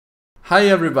Hi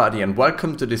everybody and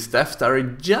welcome to this Dev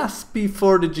Diary just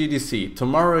before the GDC.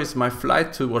 Tomorrow is my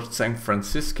flight towards San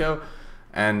Francisco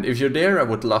and if you're there I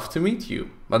would love to meet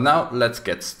you. But now let's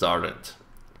get started.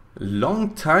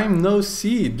 Long time no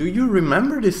see, do you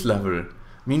remember this level? I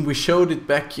mean, we showed it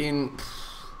back in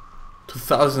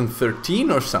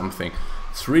 2013 or something.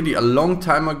 It's really a long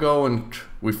time ago and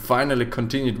we finally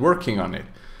continued working on it.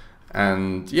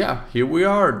 And yeah, here we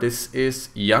are. This is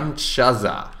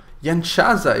Yanchaza.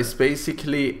 Yanchaza is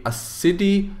basically a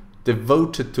city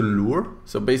devoted to lure,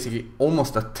 so basically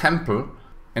almost a temple,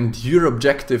 and your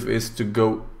objective is to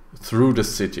go through the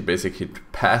city, basically to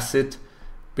pass it,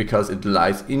 because it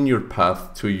lies in your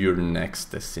path to your next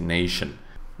destination.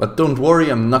 But don't worry,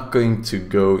 I'm not going to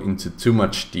go into too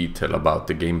much detail about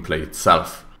the gameplay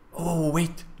itself. Oh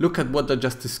wait, look at what I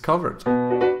just discovered.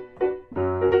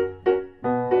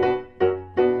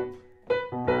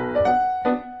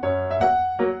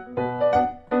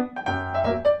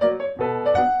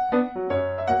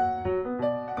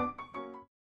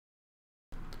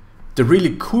 The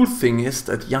really cool thing is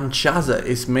that Yanchaza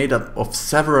is made up of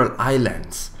several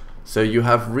islands. So you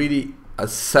have really a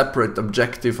separate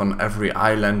objective on every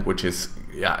island, which is,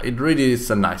 yeah, it really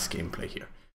is a nice gameplay here.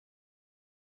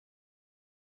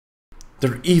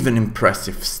 There are even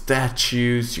impressive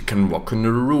statues, you can walk on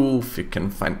the roof, you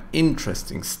can find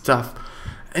interesting stuff,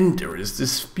 and there is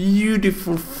this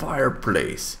beautiful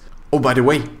fireplace. Oh, by the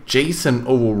way, Jason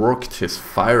overworked his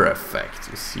fire effect.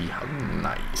 You see how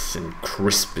nice and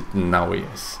crisp it now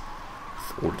is.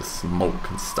 With all the smoke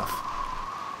and stuff.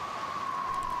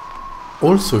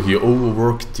 Also, he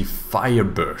overworked the fire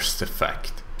burst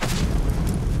effect.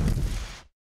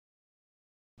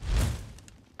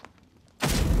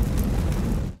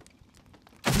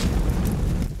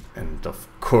 And of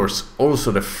course,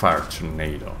 also the fire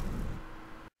tornado.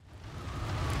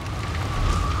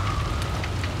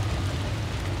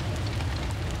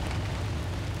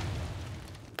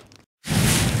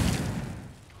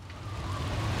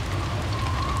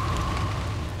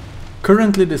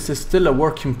 Currently this is still a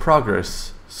work in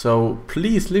progress, so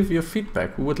please leave your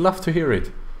feedback, we would love to hear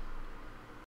it.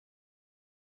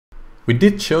 We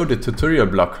did show the tutorial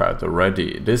block out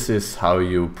already, this is how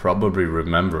you probably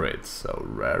remember it, so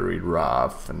very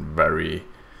rough and very,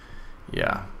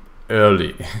 yeah,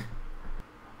 early.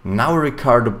 Now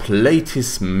Ricardo played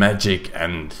his magic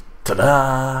and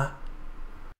ta-da!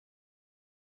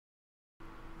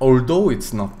 Although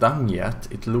it's not done yet,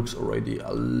 it looks already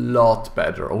a lot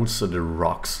better. Also the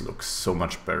rocks look so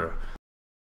much better.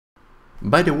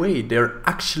 By the way, they're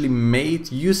actually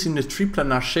made using the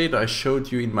triplanar shader I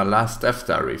showed you in my last Dev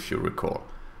Diary, if you recall.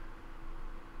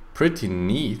 Pretty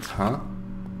neat, huh?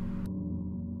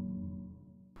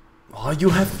 Oh, you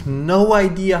have no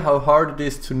idea how hard it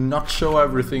is to not show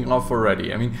everything off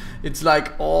already. I mean, it's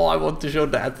like, oh, I want to show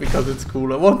that because it's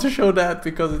cool. I want to show that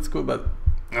because it's cool, but...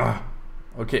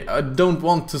 Okay, I don't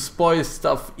want to spoil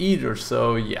stuff either,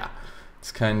 so yeah,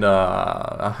 it's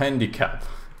kinda a handicap.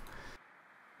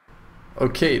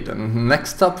 Okay, then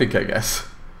next topic, I guess.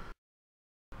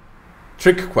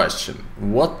 Trick question.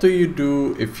 What do you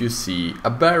do if you see a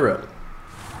barrel?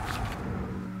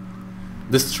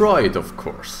 Destroy it, of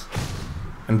course.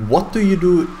 And what do you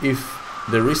do if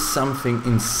there is something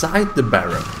inside the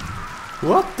barrel?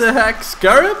 What the heck,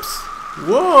 scarabs?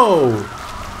 Whoa!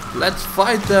 Let's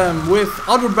fight them with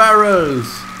other barrels!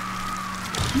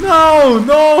 No!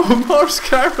 No! More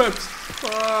scarabs!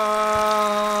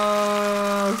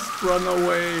 Run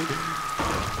away!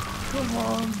 Come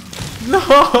on!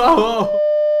 No!